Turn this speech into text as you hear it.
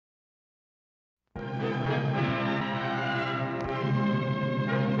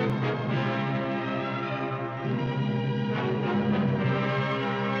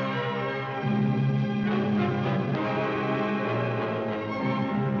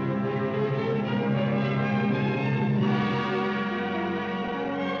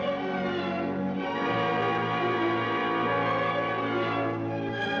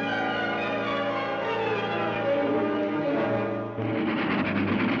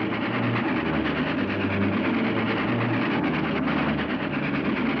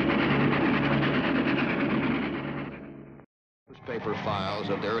newspaper files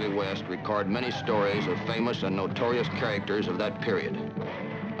of the early West record many stories of famous and notorious characters of that period.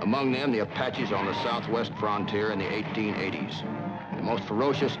 Among them, the Apaches on the southwest frontier in the 1880s, the most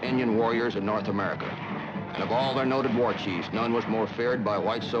ferocious Indian warriors in North America. And of all their noted war chiefs, none was more feared by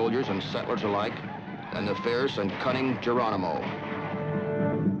white soldiers and settlers alike than the fierce and cunning Geronimo.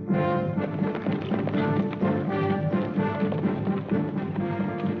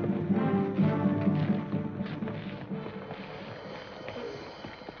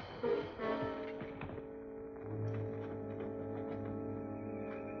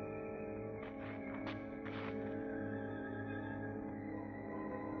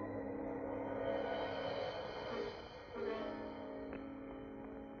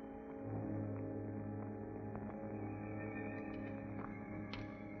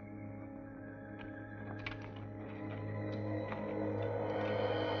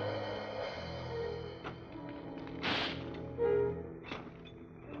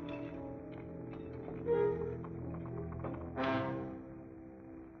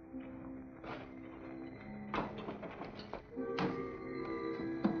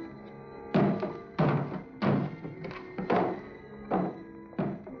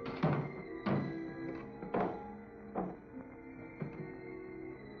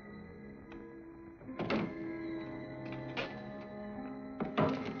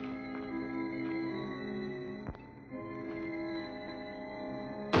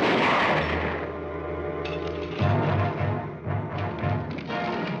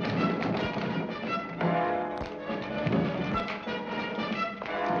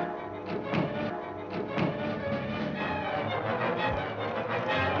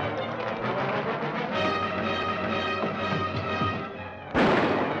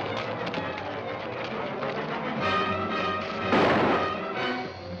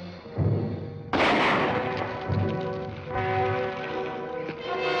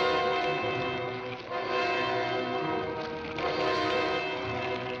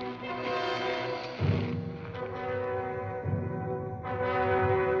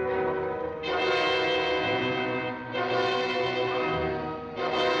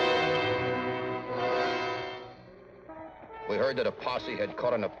 We heard that a posse had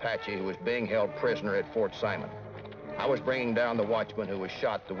caught an Apache who was being held prisoner at Fort Simon. I was bringing down the watchman who was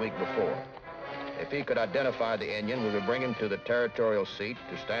shot the week before. If he could identify the Indian, we would bring him to the territorial seat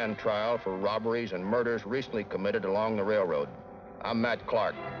to stand trial for robberies and murders recently committed along the railroad. I'm Matt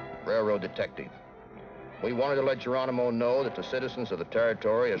Clark, railroad detective. We wanted to let Geronimo know that the citizens of the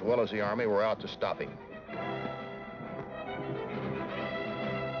territory, as well as the Army, were out to stop him.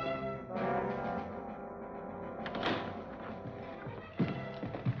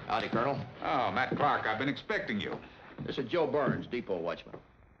 Howdy, Colonel. Oh, Matt Clark, I've been expecting you. This is Joe Burns, depot watchman.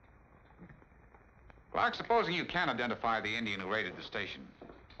 Clark, supposing you can identify the Indian who raided the station,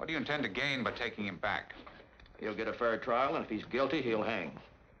 what do you intend to gain by taking him back? He'll get a fair trial, and if he's guilty, he'll hang.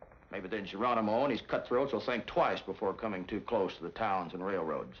 Maybe then Geronimo and his cutthroats will think twice before coming too close to the towns and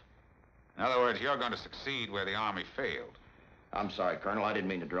railroads. In other words, you're going to succeed where the Army failed. I'm sorry, Colonel. I didn't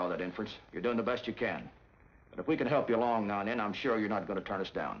mean to draw that inference. You're doing the best you can. But if we can help you along now and then, I'm sure you're not going to turn us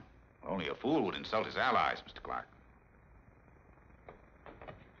down. Only a fool would insult his allies, Mr. Clark.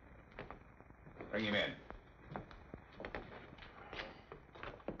 Bring him in.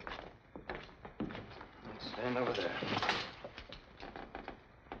 Stand over there.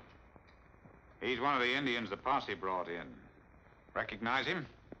 He's one of the Indians the posse brought in. Recognize him?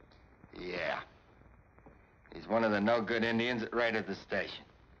 Yeah. He's one of the no-good Indians that raided the station.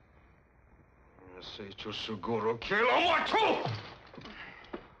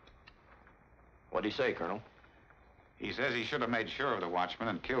 What'd he say, Colonel? He says he should have made sure of the watchman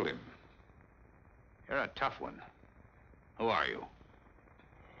and killed him. You're a tough one. Who are you?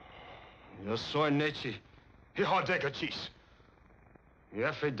 Yo soy Nechi. Hijodegachis.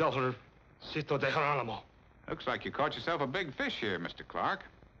 Yefe Sito de Geronimo. Looks like you caught yourself a big fish here, Mr. Clark.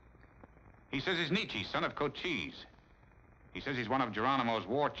 He says he's Nietzsche, son of Cochise. He says he's one of Geronimo's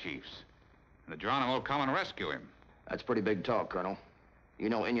war chiefs. And the Geronimo will come and rescue him. That's pretty big talk, Colonel. You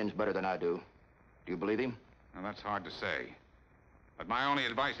know Indians better than I do. Do you believe him? Well, that's hard to say. But my only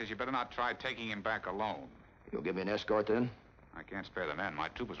advice is you better not try taking him back alone. You'll give me an escort then? I can't spare the men. My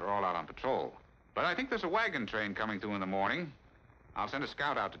troopers are all out on patrol. But I think there's a wagon train coming through in the morning. I'll send a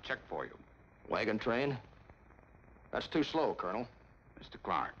scout out to check for you. Wagon train? That's too slow, Colonel. Mr.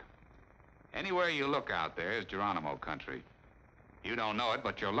 Clark, anywhere you look out there is Geronimo country. You don't know it,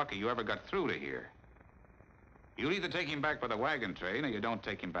 but you're lucky you ever got through to here. You'll either take him back by the wagon train or you don't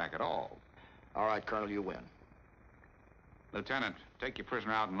take him back at all. All right, Colonel, you win. Lieutenant, take your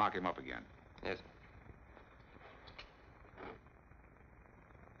prisoner out and lock him up again. Yes.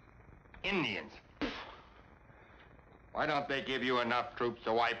 Indians. Why don't they give you enough troops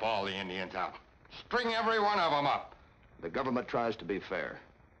to wipe all the Indians out? String every one of them up. The government tries to be fair.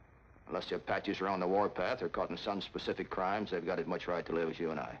 Unless the Apaches are on the warpath or caught in some specific crimes, they've got as much right to live as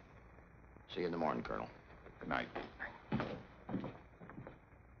you and I. See you in the morning, Colonel. Good night.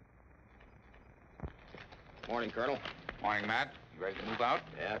 Morning, Colonel. Morning, Matt. You ready to move out?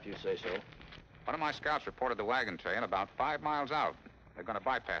 Yeah, if you say so. One of my scouts reported the wagon train about 5 miles out. They're going to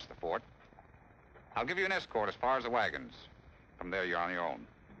bypass the fort. I'll give you an escort as far as the wagons. From there, you're on your own.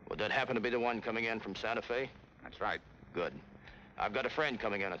 Would that happen to be the one coming in from Santa Fe? That's right. Good. I've got a friend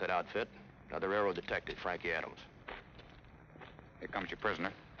coming in with that outfit. Another railroad detective, Frankie Adams. Here comes your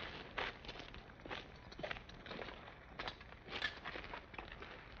prisoner.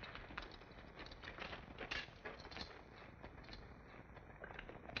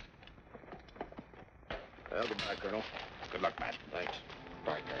 Well, goodbye, Colonel. Good luck, Matt. Thanks.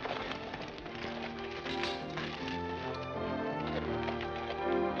 Bye, Colonel.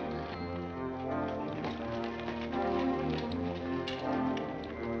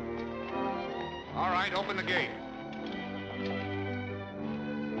 All right, open the gate.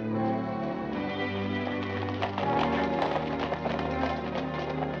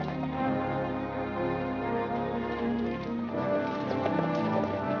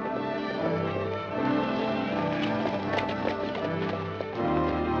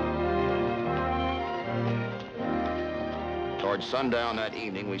 Towards sundown that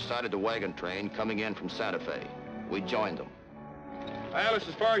evening, we sighted the wagon train coming in from Santa Fe. We joined them. Well, it's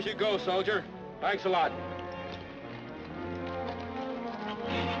as far as you go, soldier. Thanks a lot.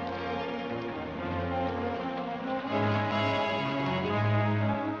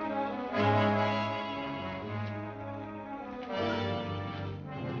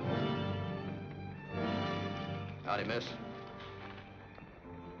 Howdy, miss.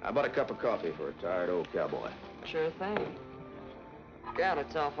 How about a cup of coffee for a tired old cowboy? Sure thing. God,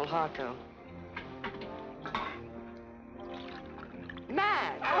 it's awful hot, though.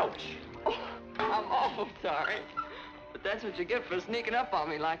 Matt! Ouch! Oh, I'm awful sorry. But that's what you get for sneaking up on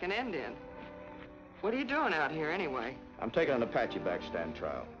me like an Indian. What are you doing out here, anyway? I'm taking an Apache backstand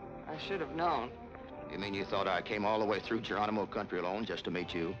trial. I should have known. You mean you thought I came all the way through Geronimo country alone just to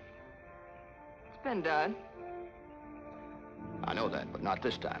meet you? It's been done. I know that, but not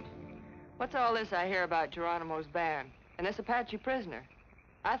this time. What's all this I hear about Geronimo's band and this Apache prisoner?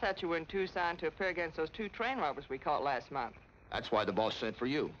 I thought you were in Tucson to appear against those 2 train robbers we caught last month. That's why the boss sent for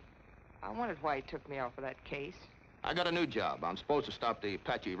you. I wondered why he took me off of that case. I got a new job. I'm supposed to stop the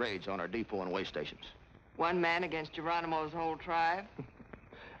Apache raids on our depot and way stations. One man against Geronimo's whole tribe?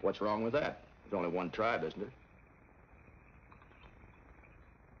 What's wrong with that? There's only one tribe, isn't there?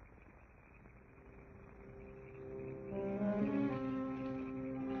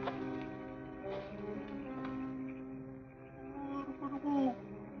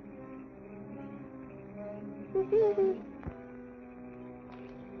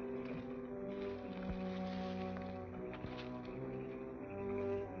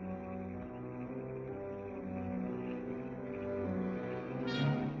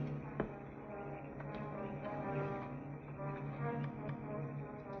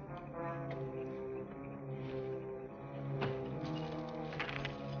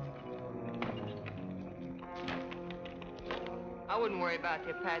 I wouldn't worry about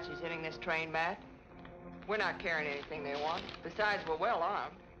the Apaches hitting this train, Matt. We're not carrying anything they want. Besides, we're well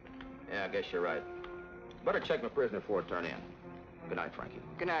armed. Yeah, I guess you're right. Better check my prisoner before I turn in. Good night, Frankie.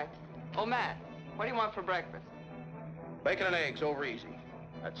 Good night. Oh, Matt, what do you want for breakfast? Bacon and eggs over easy.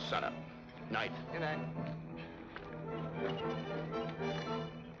 That's sunup. Night. Good night.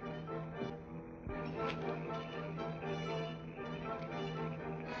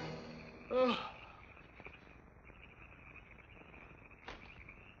 Oh.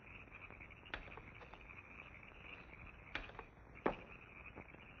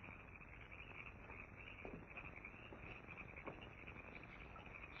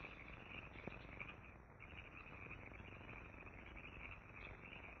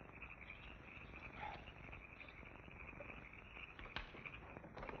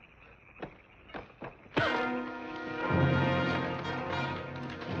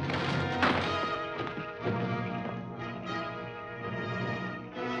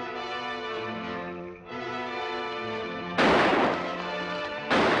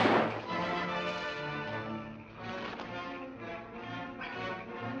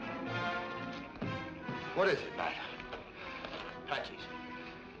 What is it, Matt? Apaches.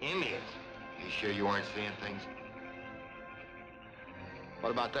 Indians. You sure you weren't seeing things?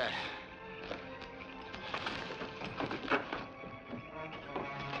 What about that?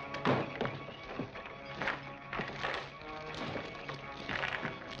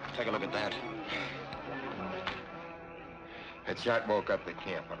 take a look at that. That shot woke up the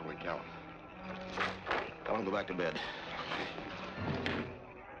camp. What do we tell him? Tell him to go back to bed.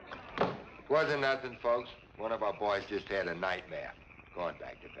 It wasn't nothing, folks. One of our boys just had a nightmare. Going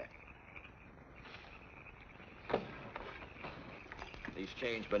back to bed. These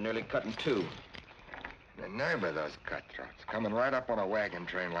chains been nearly cut in two. The nerve of those cutthroats, coming right up on a wagon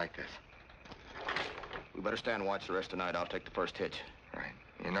train like this. We better stand watch the rest of the night. I'll take the first hitch. Right.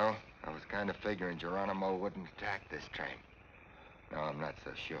 You know, I was kind of figuring Geronimo wouldn't attack this train. No, I'm not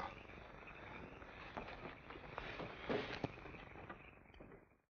so sure.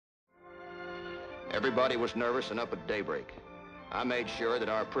 Everybody was nervous and up at daybreak. I made sure that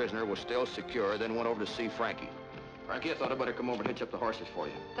our prisoner was still secure, then went over to see Frankie. Frankie, I thought I'd better come over and hitch up the horses for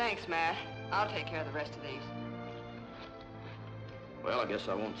you. Thanks, Matt. I'll take care of the rest of these. Well, I guess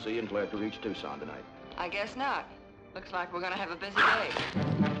I won't see you until after we reach Tucson tonight. I guess not. Looks like we're gonna have a busy day.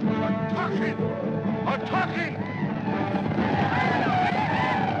 Attack!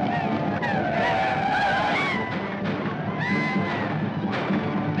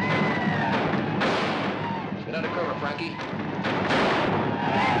 Get under cover, Frankie.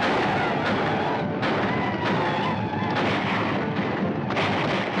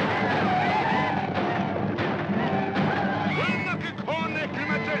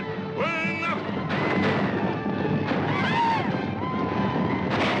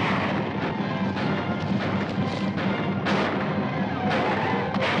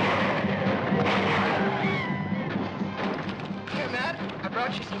 Here, Matt, I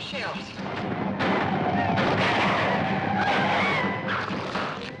brought you some shells.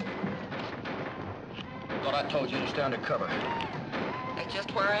 Thought I told you to stay under cover. That's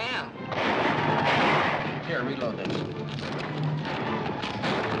just where I am. Here, reload this.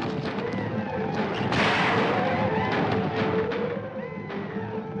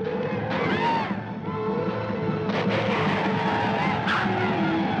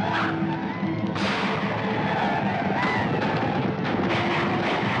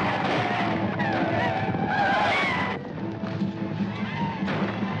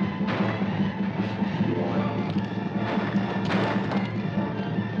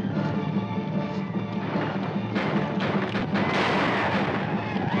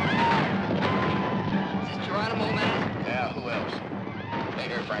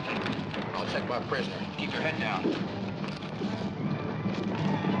 Prisoner. Keep your head down.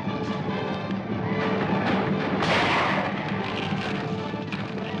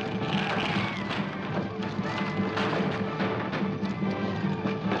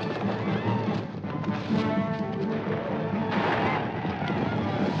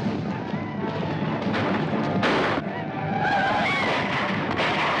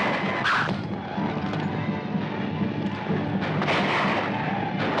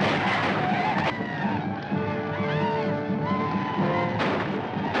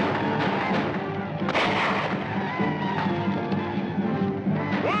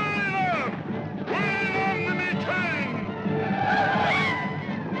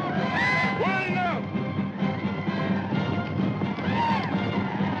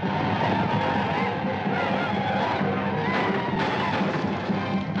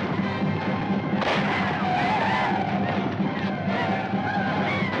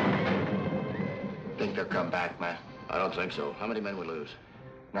 I don't think so. How many men we lose?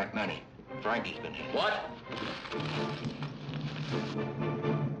 Not many. Frankie's been hit. What?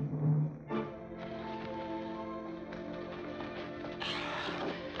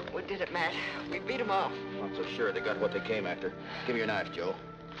 We did it, Matt. We beat them off. Not so sure they got what they came after. Give me your knife, Joe.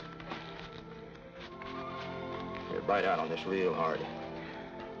 Here, bite out on this real hard.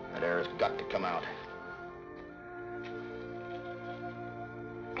 That air's got to come out.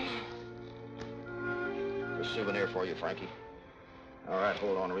 A souvenir for you, Frankie. All right,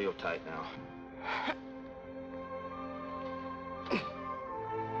 hold on real tight now.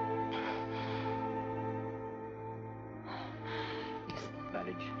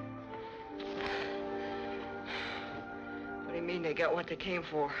 Bandage. What do you mean they got what they came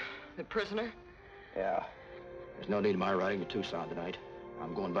for? The prisoner? Yeah. There's no need of my riding to Tucson tonight.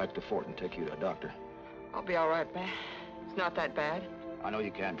 I'm going back to the fort and take you to a doctor. I'll be all right, Matt. It's not that bad. I know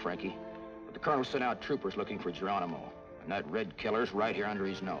you can, Frankie. But the colonel sent out troopers looking for Geronimo. And that red killer's right here under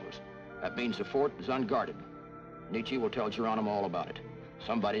his nose. That means the fort is unguarded. Nietzsche will tell Geronimo all about it.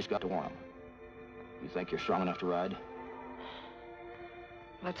 Somebody's got to warn him. You think you're strong enough to ride?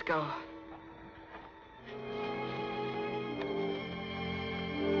 Let's go.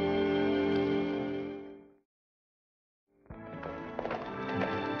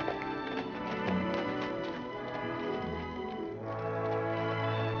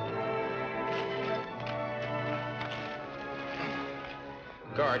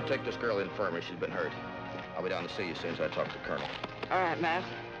 Guard, take this girl to the infirmary. She's been hurt. I'll be down to see you as soon as I talk to the colonel. All right, Matt.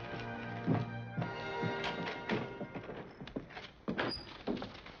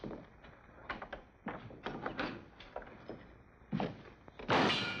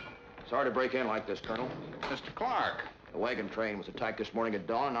 Sorry to break in like this, Colonel. Mr. Clark. The wagon train was attacked this morning at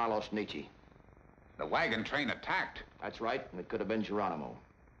dawn, and I lost Nietzsche. The wagon train attacked? That's right, and it could have been Geronimo.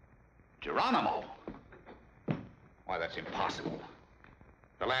 Geronimo? Why, that's impossible.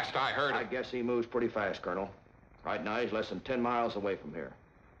 The last I heard... I guess he moves pretty fast, Colonel. Right now, he's less than 10 miles away from here.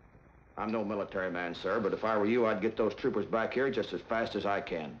 I'm no military man, sir, but if I were you, I'd get those troopers back here just as fast as I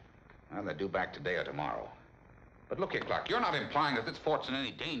can. Well, they're due back today or tomorrow. But look here, Clark, you're not implying that this fort's in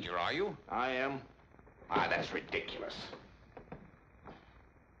any danger, are you? I am. Ah, that's ridiculous.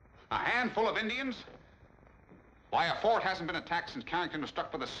 A handful of Indians? Why, a fort hasn't been attacked since Carrington was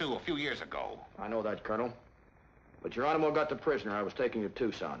struck by the Sioux a few years ago. I know that, Colonel. But Geronimo got the prisoner I was taking to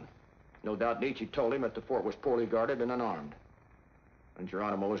Tucson. No doubt Nietzsche told him that the fort was poorly guarded and unarmed. And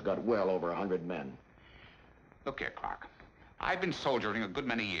Geronimo's got well over 100 men. Look here, Clark. I've been soldiering a good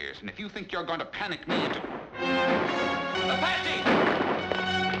many years, and if you think you're going to panic me into... Apache!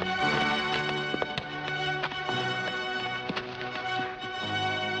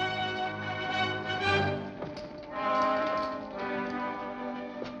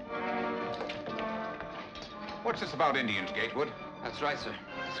 What's this about Indians, Gatewood? That's right, sir.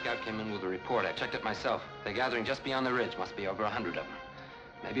 The scout came in with a report. I checked it myself. They're gathering just beyond the ridge. Must be over 100 of them.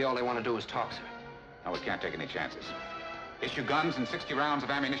 Maybe all they want to do is talk, sir. No, we can't take any chances. Issue guns and 60 rounds of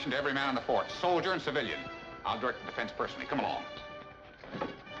ammunition to every man in the fort, soldier and civilian. I'll direct the defense personally. Come along.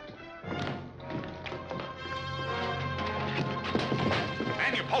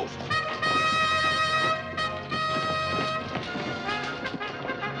 Man your post.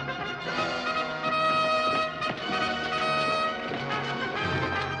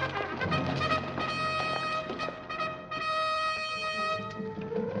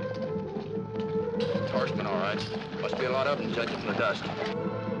 Horsemen, all right. Must be a lot of them, judging from the dust.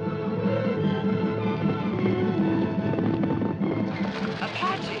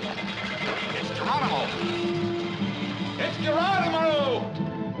 Apache! It's Geronimo! It's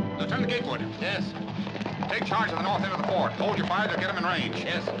Geronimo! Lieutenant Gatewood. Yes. Take charge of the north end of the fort. Hold your fire to get them in range.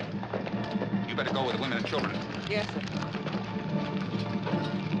 Yes, sir. You better go with the women and children. Yes, sir.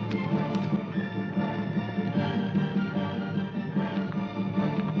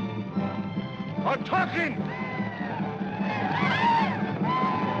 I'm talking!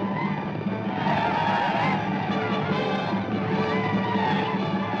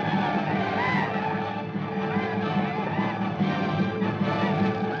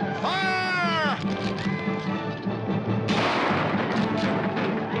 Fire!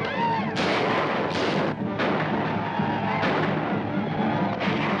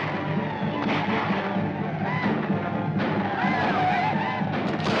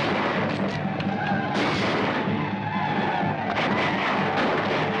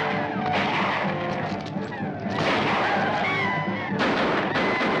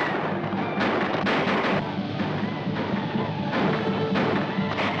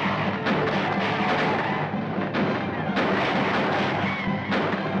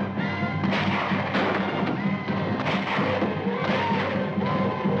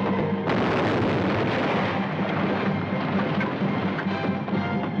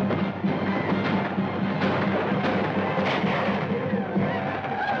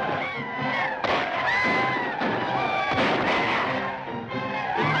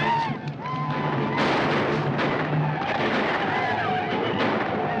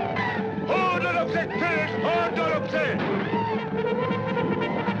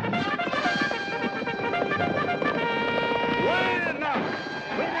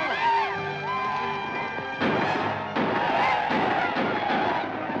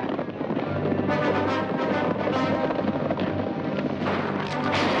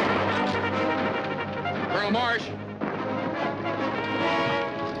 Marsh.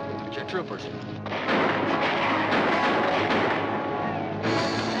 It's your troopers.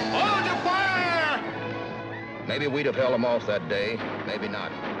 Hold your fire! Maybe we'd have held them off that day, maybe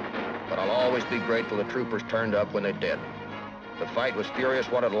not. But I'll always be grateful the troopers turned up when they did. The fight was furious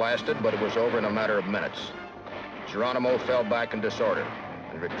while it lasted, but it was over in a matter of minutes. Geronimo fell back in disorder,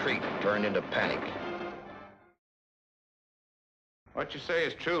 and retreat turned into panic. What you say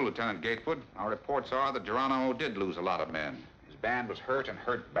is true, Lieutenant Gatewood. Our reports are that Geronimo did lose a lot of men. His band was hurt and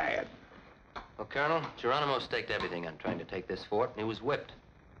hurt bad. Well, Colonel, Geronimo staked everything on trying to take this fort, and he was whipped.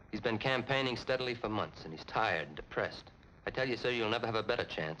 He's been campaigning steadily for months, and he's tired and depressed. I tell you, sir, you'll never have a better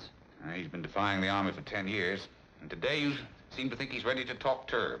chance. He's been defying the army for 10 years. And today Seem to think he's ready to talk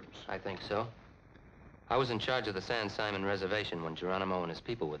terms. I think so. I was in charge of the San Simon Reservation when Geronimo and his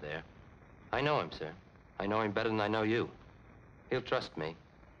people were there. I know him, sir. I know him better than I know you. He'll trust me.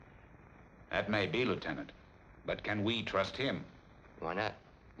 That may be, Lieutenant. But can we trust him? Why not?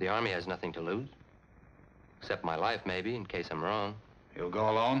 The Army has nothing to lose. Except my life, maybe, in case I'm wrong. He'll go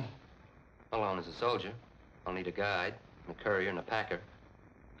alone? Alone as a soldier. I'll need a guide, and a courier, and a packer.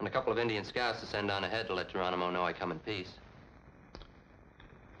 And a couple of Indian scouts to send on ahead to let Geronimo know I come in peace.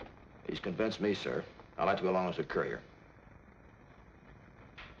 He's convinced me, sir. I'll have to go along as a courier.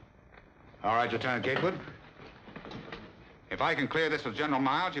 All right, Lieutenant Gatewood. If I can clear this with General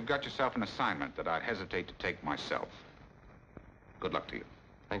Miles, you've got yourself an assignment that I'd hesitate to take myself. Good luck to you.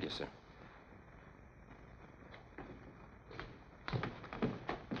 Thank you, sir.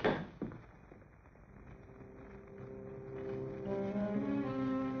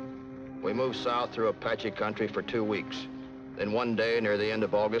 We moved south through Apache country for 2 weeks. Then one day near the end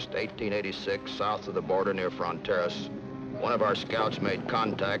of August 1886, south of the border near Fronteras, one of our scouts made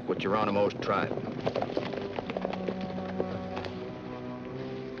contact with Geronimo's tribe.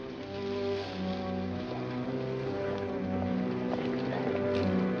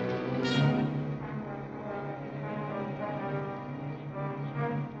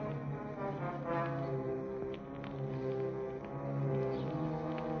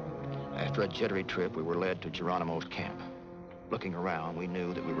 After a jittery trip, we were led to Geronimo's camp. Looking around, we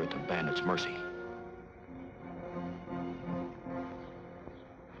knew that we were at the bandits' mercy.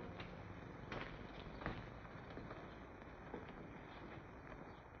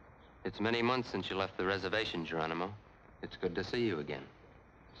 It's many months since you left the reservation, Geronimo. It's good to see you again.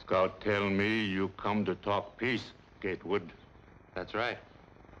 Scout tell me you come to talk peace, Gatewood. That's right.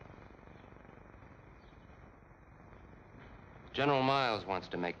 General Miles wants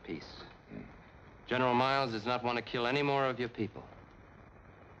to make peace. General Miles does not want to kill any more of your people.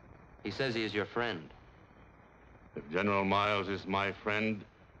 He says he is your friend. If General Miles is my friend,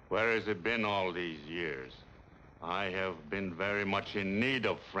 where has he been all these years? I have been very much in need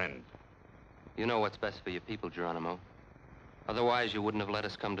of friend. You know what's best for your people, Geronimo. Otherwise, you wouldn't have let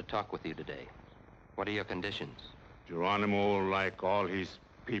us come to talk with you today. What are your conditions? Geronimo, like all his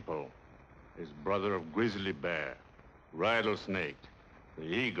people, is brother of Grizzly Bear, Rattlesnake, the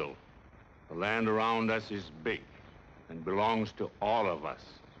Eagle. The land around us is big and belongs to all of us.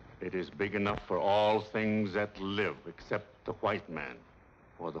 It is big enough for all things that live except the white man.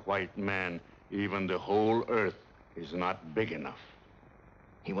 For the white man, even the whole earth is not big enough.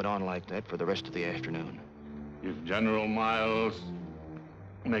 He went on like that for the rest of the afternoon. If General Miles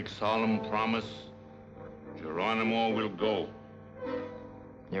makes solemn promise, Geronimo will go.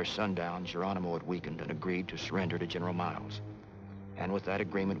 Near sundown, Geronimo had weakened and agreed to surrender to General Miles. And with that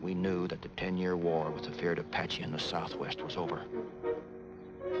agreement, we knew that the 10-year war with the feared Apache in the Southwest was over.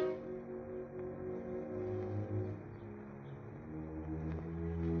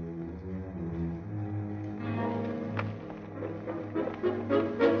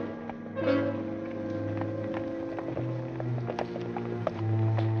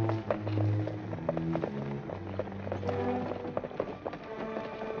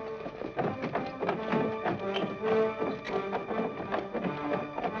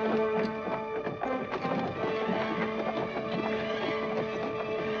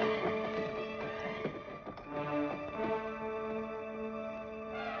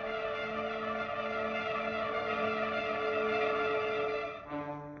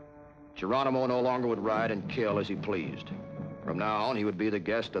 Geronimo no longer would ride and kill as he pleased. From now on, he would be the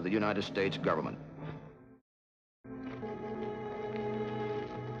guest of the United States government.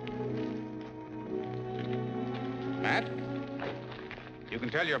 Matt, you can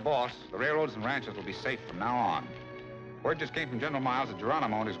tell your boss the railroads and ranches will be safe from now on. Word just came from General Miles that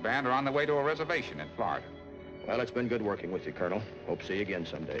Geronimo and his band are on their way to a reservation in Florida. Well, it's been good working with you, Colonel. Hope to see you again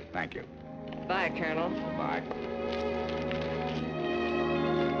someday. Thank you. Bye, Colonel. Bye.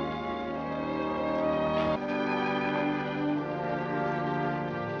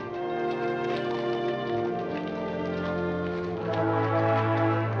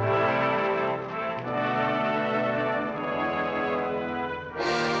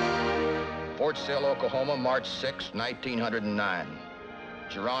 Fort Sill, Oklahoma, March 6, 1909.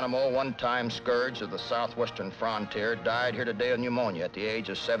 Geronimo, one-time scourge of the southwestern frontier, died here today of pneumonia at the age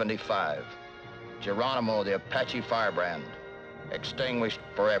of 75. Geronimo, the Apache firebrand, extinguished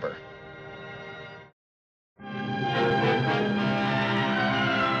forever.